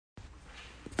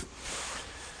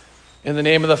In the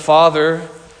name of the Father,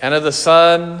 and of the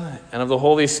Son, and of the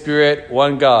Holy Spirit,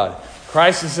 one God.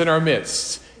 Christ is in our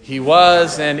midst. He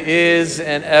was and is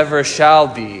and ever shall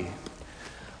be.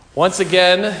 Once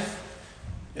again,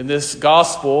 in this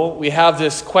gospel, we have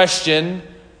this question.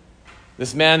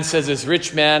 This man says, this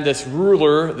rich man, this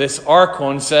ruler, this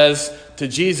archon says to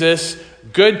Jesus,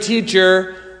 "Good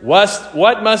teacher,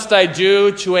 what must I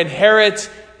do to inherit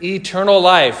eternal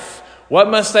life? What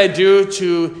must I do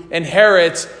to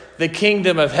inherit the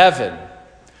kingdom of heaven?"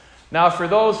 Now, for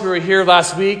those who were here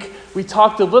last week, we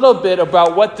talked a little bit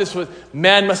about what this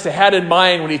man must have had in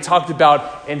mind when he talked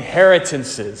about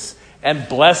inheritances and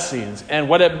blessings and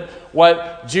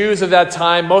what Jews of that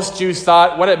time, most Jews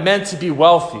thought, what it meant to be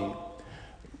wealthy.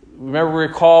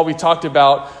 Recall, we talked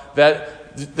about that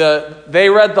they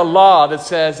read the law that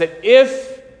says that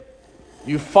if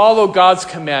you follow God's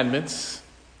commandments,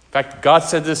 in fact, God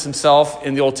said this himself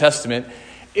in the Old Testament,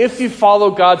 if you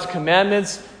follow God's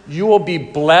commandments, you will be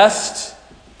blessed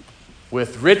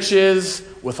with riches,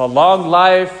 with a long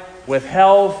life, with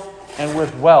health, and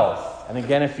with wealth. And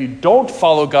again, if you don't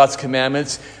follow God's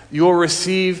commandments, you will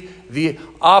receive the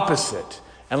opposite.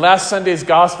 And last Sunday's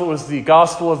gospel was the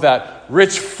gospel of that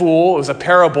rich fool. It was a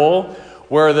parable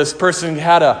where this person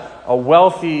had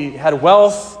wealth, he had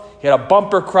a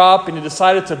bumper crop, and he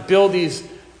decided to build these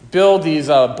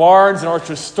barns in order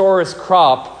to store his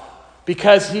crop,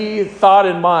 because he thought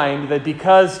in mind that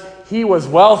because he was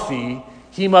wealthy,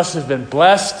 he must have been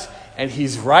blessed, and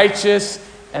he's righteous,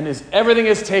 and everything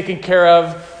is taken care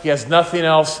of. He has nothing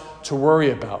else to worry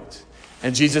about.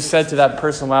 And Jesus said to that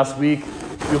person last week,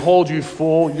 "Behold, you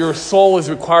fool, your soul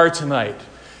is required tonight."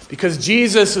 Because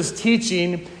Jesus is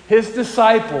teaching his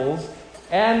disciples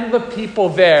and the people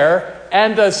there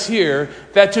and us here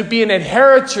that to be an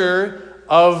inheritor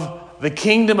of the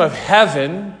kingdom of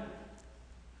heaven.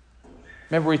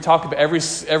 Remember, we talk about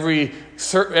every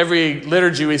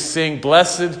liturgy we sing,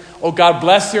 "Blessed, oh God,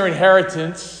 bless your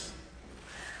inheritance."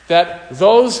 That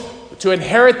those to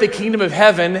inherit the kingdom of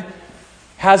heaven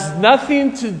has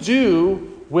nothing to do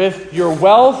with your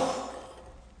wealth,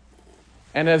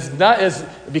 and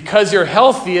because you're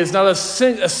healthy is not a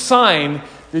sign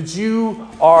that you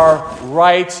are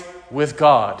right with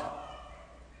God.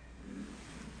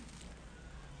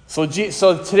 So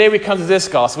today we come to this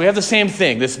gospel. We have the same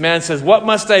thing. This man says, "What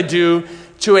must I do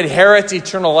to inherit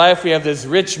eternal life?" We have this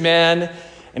rich man,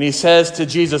 and he says to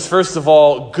Jesus, first of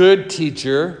all, "Good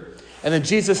teacher." And then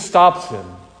Jesus stops him,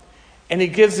 and he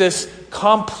gives this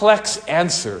complex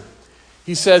answer.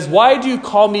 He says, "Why do you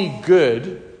call me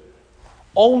good?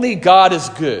 Only God is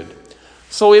good."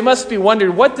 So we must be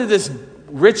wondering, what did this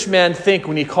rich man think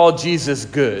when he called Jesus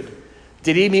good?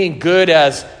 Did he mean good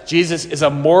as Jesus is a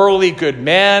morally good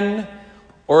man?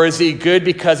 Or is he good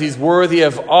because he's worthy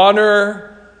of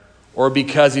honor? Or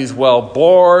because he's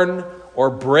well-born? Or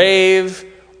brave?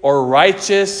 Or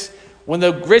righteous? When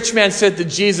the rich man said to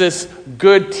Jesus,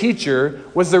 "Good teacher,"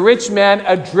 was the rich man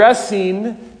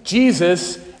addressing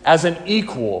Jesus as an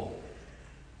equal,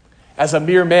 as a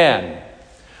mere man?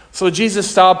 So Jesus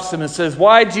stops him and says,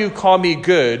 "Why do you call me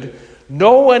good?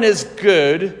 No one is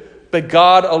good but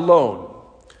God alone."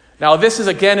 Now, this is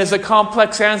a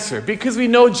complex answer because we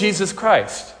know Jesus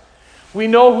Christ. We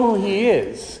know who he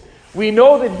is. We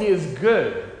know that he is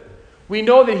good. We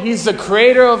know that he's the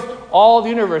creator of all the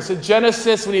universe. In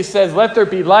Genesis, when he says, "Let there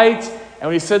be light," and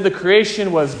when he said the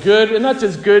creation was good, and not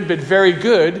just good, but very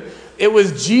good, it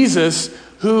was Jesus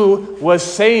who was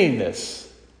saying this.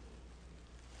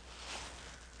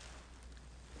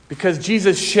 Because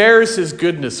Jesus shares his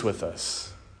goodness with us.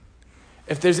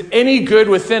 If there's any good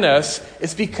within us,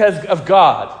 it's because of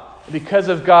God, because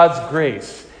of God's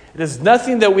grace. It is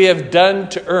nothing that we have done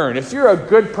to earn. If you're a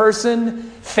good person,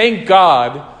 thank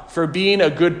God for being a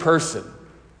good person.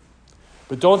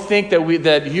 But don't think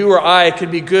that you or I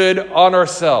can be good on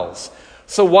ourselves.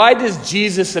 So why does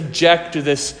Jesus object to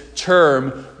this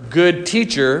term, good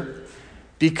teacher?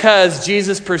 Because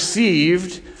Jesus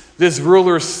perceived this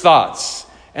ruler's thoughts.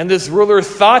 And this ruler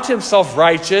thought himself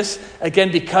righteous,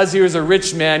 again, because he was a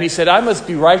rich man. He said, "I must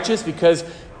be righteous because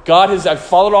I've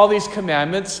followed all these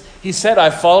commandments." He said, "I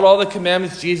followed all the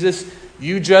commandments, Jesus,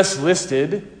 you just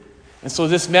listed." And so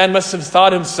this man must have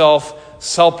thought himself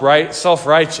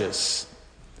self-righteous.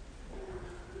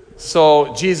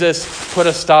 So Jesus put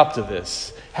a stop to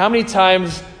this. How many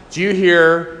times do you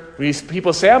hear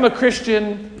people say, "I'm a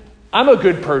Christian, I'm a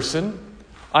good person"?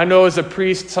 I know as a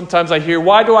priest, sometimes I hear,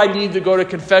 "Why do I need to go to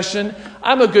confession?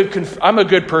 I'm a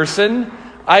good person.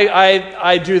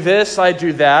 I do this, I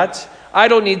do that. I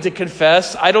don't need to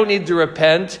confess. I don't need to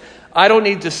repent. I don't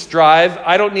need to strive.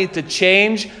 I don't need to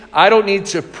change. I don't need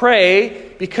to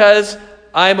pray because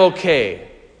I'm okay.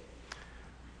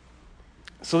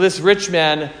 So this rich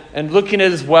man, and looking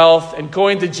at his wealth and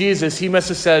going to Jesus, he must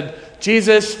have said,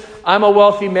 Jesus, I'm a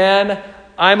wealthy man.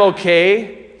 I'm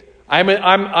okay.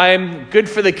 I'm good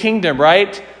for the kingdom,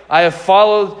 right? I have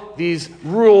followed these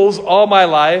rules all my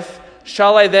life.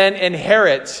 Shall I then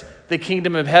inherit the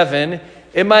kingdom of heaven?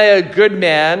 Am I a good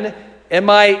man? Am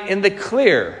I in the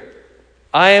clear?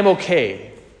 I am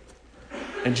okay.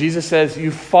 And Jesus says,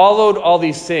 you followed all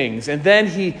these things. And then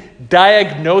he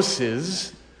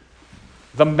diagnoses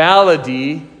the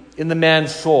malady in the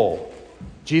man's soul.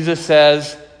 Jesus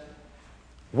says,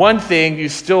 one thing you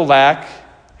still lack.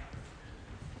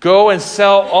 Go and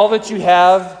sell all that you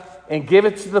have and give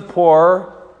it to the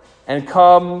poor and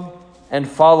come and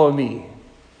follow me.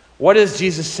 What is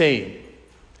Jesus saying?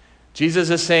 Jesus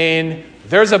is saying,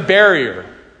 there's a barrier.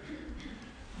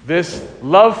 This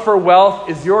love for wealth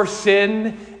is your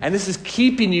sin, and this is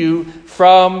keeping you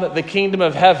from the kingdom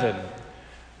of heaven.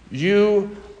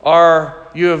 You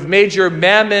have made your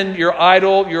mammon your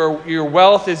idol, your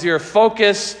wealth is your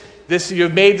focus. You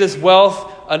have made this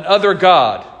wealth an other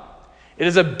god. It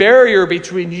is a barrier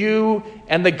between you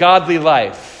and the godly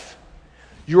life.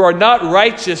 You are not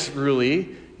righteous,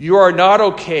 really. You are not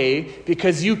okay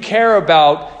because you care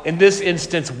about, in this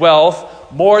instance,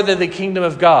 wealth more than the kingdom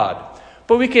of God.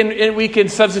 But we can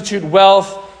substitute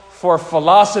wealth for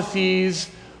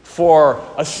philosophies, for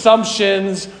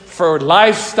assumptions, for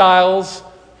lifestyles.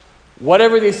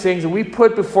 Whatever these things that we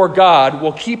put before God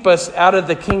will keep us out of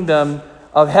the kingdom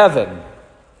of heaven.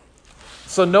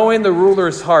 So knowing the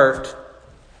ruler's heart,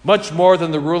 much more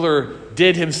than the ruler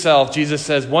did himself, Jesus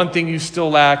says, one thing you still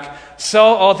lack,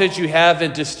 sell all that you have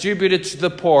and distribute it to the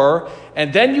poor,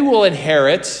 and then you will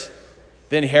inherit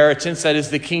the inheritance that is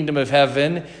the kingdom of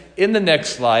heaven in the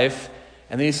next life.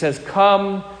 And then he says,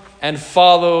 come and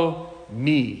follow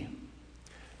me.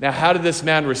 Now, how did this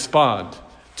man respond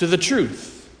to the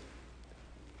truth?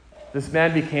 This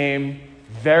man became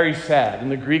very sad. In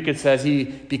the Greek, it says he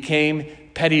became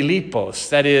pedilipos.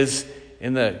 That is,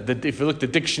 if you look at the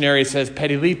dictionary, it says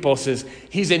pedilipos is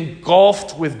he's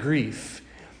engulfed with grief.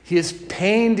 He is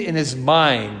pained in his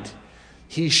mind.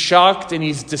 He's shocked and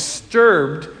he's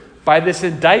disturbed by this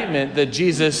indictment that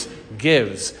Jesus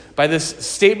gives, by this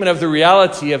statement of the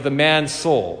reality of the man's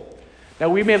soul. Now,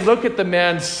 we may look at the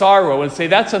man's sorrow and say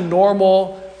that's a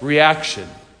normal reaction.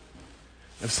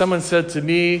 If someone said to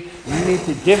me, you need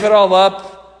to give it all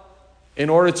up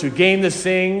in order to gain this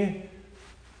thing,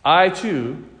 I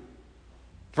too,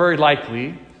 very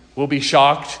likely, will be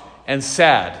shocked and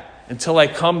sad until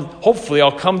hopefully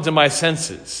I'll come to my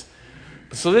senses.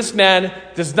 So this man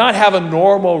does not have a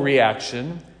normal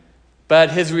reaction, but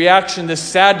his reaction, this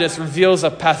sadness, reveals a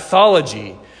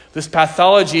pathology. This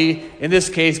pathology, in this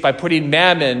case, by putting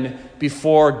mammon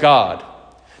before God.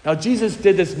 Now, Jesus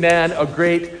did this man a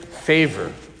great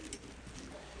favor.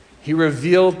 He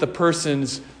revealed the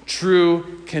person's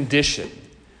true condition.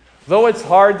 Though it's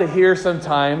hard to hear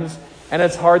sometimes, and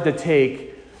it's hard to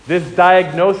take, this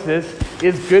diagnosis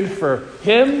is good for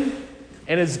him,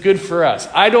 and it's good for us.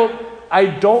 I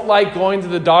don't like going to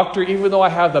the doctor, even though I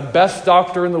have the best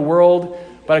doctor in the world.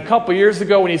 But a couple years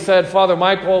ago when he said, Father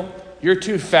Michael, you're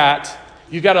too fat,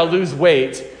 you got to lose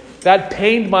weight, that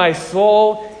pained my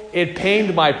soul, it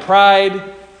pained my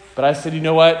pride. But I said, you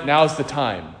know what, now's the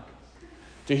time.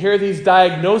 To hear these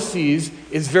diagnoses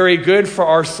is very good for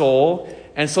our soul.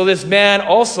 And so this man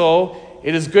also,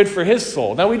 it is good for his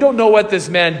soul. Now we don't know what this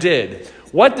man did.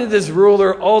 What did this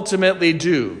ruler ultimately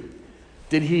do?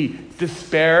 Did he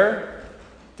despair?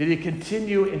 Did he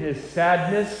continue in his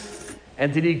sadness?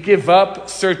 And did he give up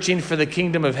searching for the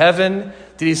kingdom of heaven?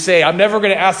 Did he say, I'm never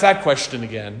going to ask that question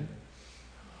again?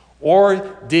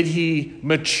 Or did he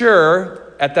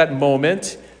mature at that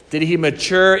moment? Did he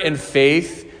mature in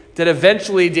faith?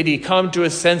 Did he come to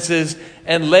his senses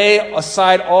and lay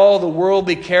aside all the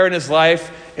worldly care in his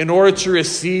life in order to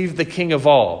receive the King of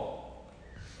all?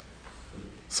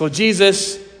 So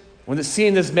Jesus, when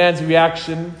seeing this man's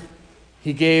reaction,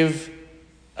 he gave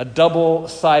a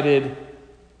double-sided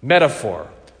metaphor.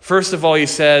 First of all, he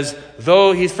says,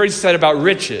 first said about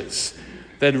riches,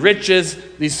 that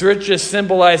these riches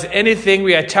symbolize anything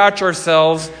we attach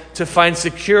ourselves to find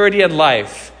security in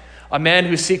life. A man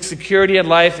who seeks security in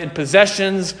life in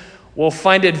possessions will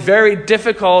find it very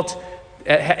difficult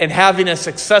in having a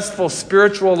successful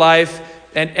spiritual life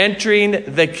and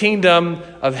entering the kingdom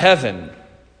of heaven.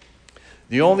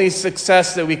 The only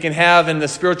success that we can have in the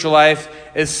spiritual life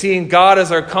is seeing God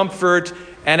as our comfort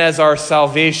and as our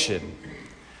salvation.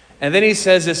 And then he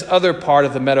says this other part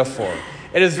of the metaphor.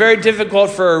 It is very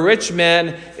difficult for a rich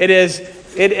man. What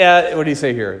do you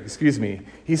say here? Excuse me.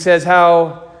 He says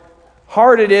how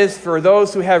Hard it is for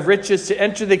those who have riches to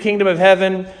enter the kingdom of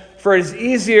heaven, for it is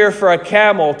easier for a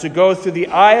camel to go through the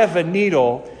eye of a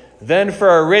needle than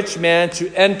for a rich man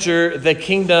to enter the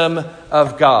kingdom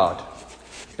of God.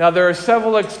 Now, there are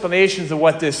several explanations of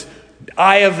what this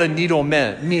eye of the needle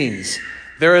means.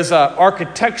 There is an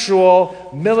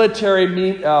architectural,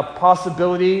 military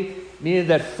possibility, meaning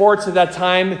that forts at that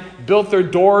time built their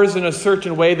doors in a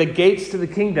certain way, the gates to the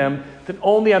kingdom, that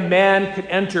only a man could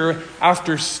enter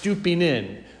after stooping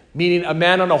in. Meaning a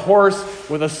man on a horse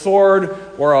with a sword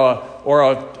or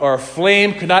a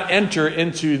flame could not enter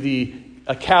into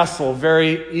a castle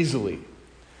very easily.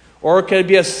 Or it could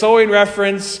be a sewing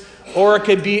reference, or it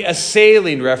could be a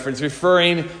sailing reference,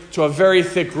 referring to a very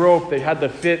thick rope that had to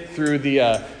fit through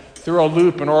a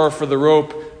loop in order for the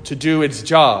rope to do its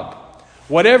job.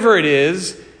 Whatever it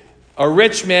is, a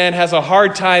rich man has a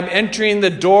hard time entering the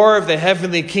door of the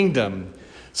heavenly kingdom.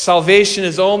 Salvation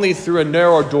is only through a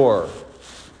narrow door.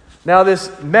 Now,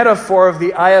 this metaphor of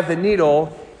the eye of the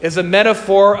needle is a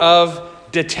metaphor of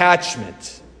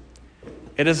detachment.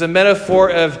 It is a metaphor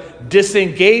of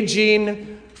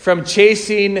disengaging from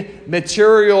chasing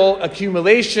material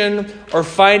accumulation or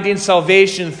finding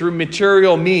salvation through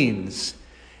material means.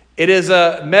 It is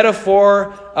a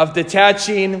metaphor of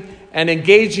detaching and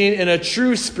engaging in a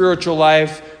true spiritual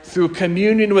life through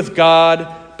communion with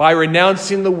God by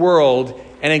renouncing the world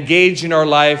and engaging our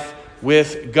life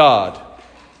with God.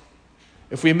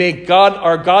 If we make God,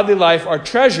 our godly life, our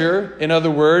treasure, in other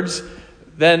words,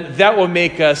 then that will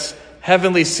make us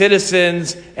heavenly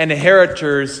citizens and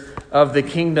inheritors of the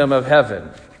kingdom of heaven.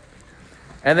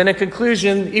 And then in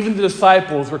conclusion, even the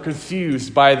disciples were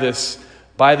confused by this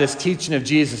teaching of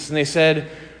Jesus. And they said,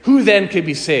 who then could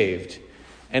be saved?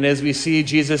 And as we see,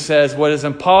 Jesus says, what is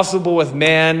impossible with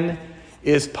man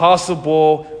is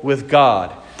possible with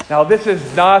God. Now, this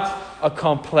is not a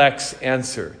complex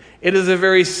answer. It is a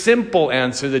very simple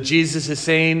answer that Jesus is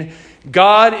saying,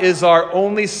 God is our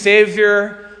only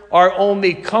Savior, our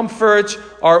only comfort,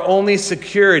 our only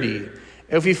security.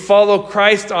 If we follow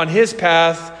Christ on his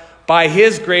path, by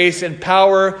his grace and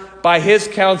power, by his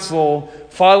counsel,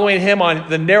 following him on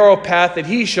the narrow path that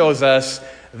he shows us,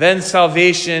 then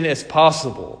salvation is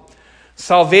possible.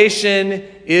 Salvation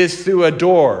is through a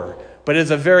door, but it's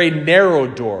a very narrow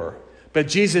door. But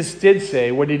Jesus did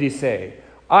say, what did he say?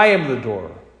 I am the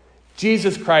door.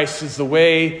 Jesus Christ is the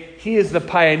way. He is the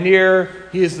pioneer.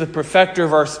 He is the perfecter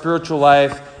of our spiritual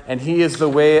life, and he is the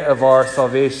way of our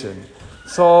salvation.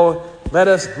 So let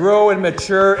us grow and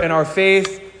mature in our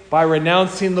faith by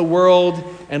renouncing the world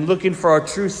and looking for our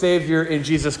true Savior in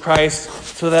Jesus Christ,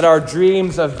 so that our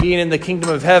dreams of being in the kingdom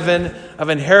of heaven, of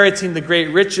inheriting the great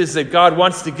riches that God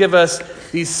wants to give us,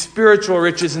 these spiritual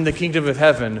riches in the kingdom of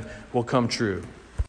heaven, will come true.